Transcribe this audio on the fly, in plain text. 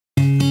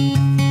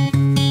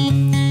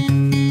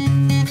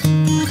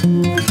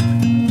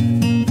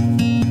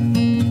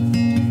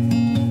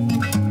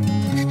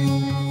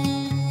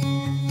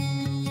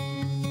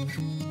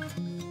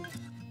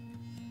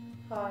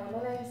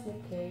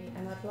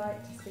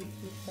speak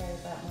to you today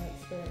about my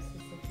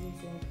experiences of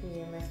using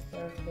PEMF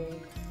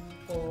therapy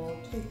for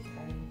tooth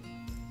pain.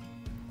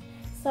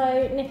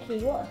 So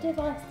Nikki, what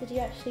device did you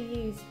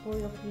actually use for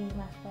your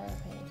PEMF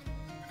therapy?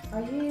 I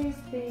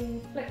used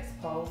the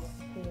FlexPulse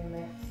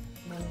PEMF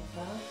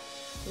monitor,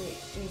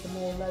 which is a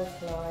more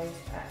localised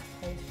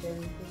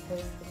application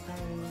because the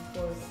pain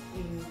was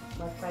in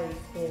my face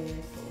here,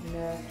 sort of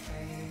nerve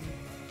pain.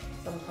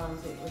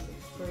 Sometimes it was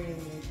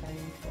extremely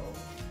painful.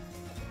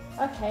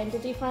 Okay, and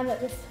did you find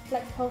that this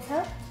FlexPulse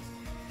helped?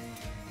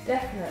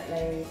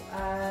 Definitely.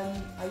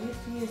 I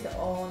used to use it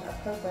on a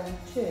program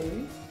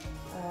too,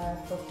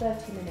 for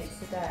 30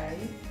 minutes a day,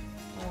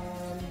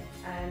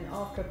 and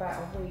after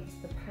about a week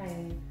the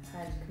pain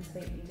had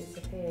completely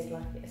disappeared,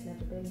 like it had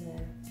never been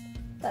there.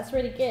 That's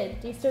really good.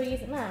 Do you still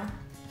use it now?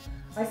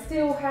 I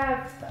still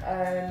have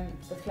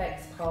the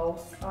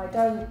FlexPulse. I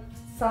don't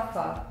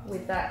suffer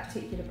with that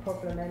particular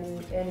problem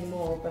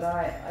anymore, but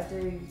I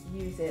do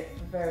use it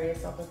for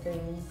various other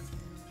things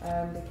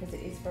because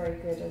it is very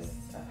good as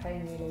a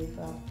pain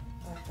reliever,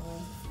 I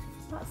find.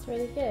 That's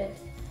really good.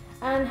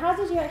 And how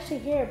did you actually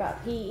hear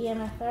about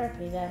PEMF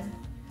therapy then?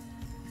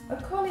 A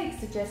colleague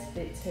suggested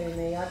it to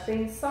me. I've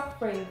been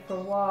suffering for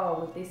a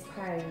while with this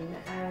pain,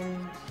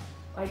 and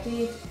I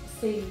did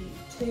see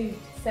 2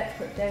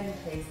 separate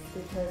dentists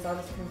because I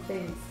was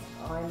convinced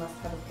I must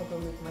have a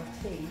problem with my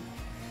teeth.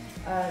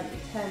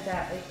 It turned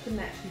out they couldn't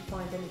actually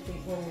find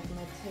anything wrong with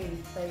my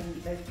teeth.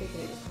 They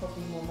figured it was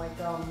probably more my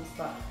gums,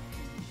 but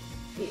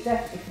it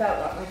definitely felt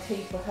like my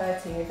teeth were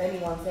hurting. If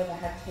anyone's ever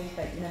had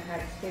toothache, you know how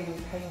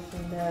extremely painful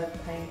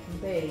nerve pain can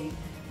be,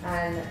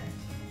 and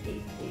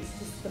it's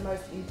just the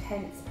most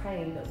intense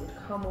pain that would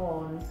come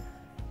on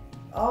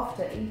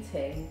after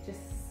eating, just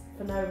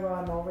for no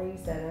rhyme or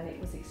reason, and it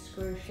was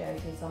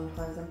excruciating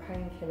sometimes, and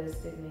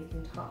painkillers didn't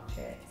even touch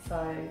it.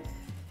 So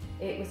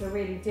it was a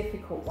really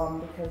difficult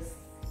one because,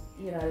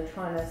 you know,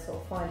 trying to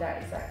sort of find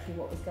out exactly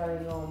what was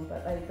going on,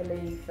 but they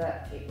believed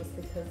that it was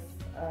because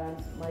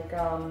my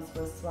gums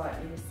were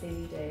slightly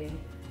receding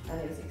and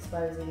it was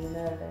exposing the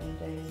nerve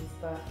endings.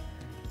 But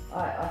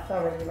I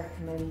thoroughly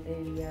recommend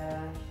the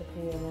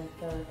PEMF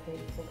therapy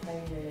for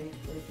pain relief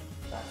with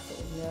that sort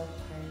of nerve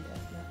pain,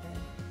 definitely.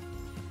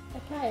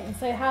 Okay, and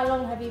so how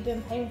long have you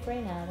been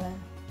pain-free now then?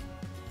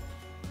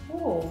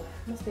 Oh,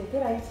 must be a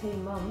good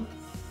 18 months.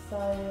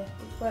 So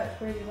it's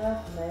worked really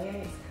well for me, and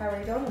it's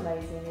carried on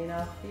amazingly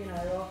enough. You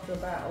know, after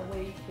about a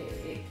week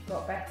it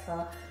got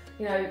better.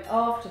 You know,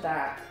 after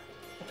that,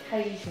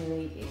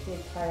 occasionally it did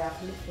play up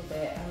a little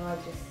bit, and I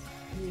just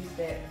used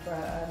it for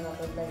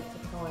another length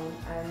of time.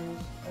 And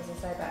as I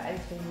say, about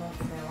 18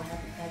 months now, I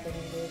haven't had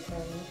any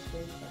reoccurring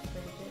issues. That's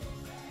really good.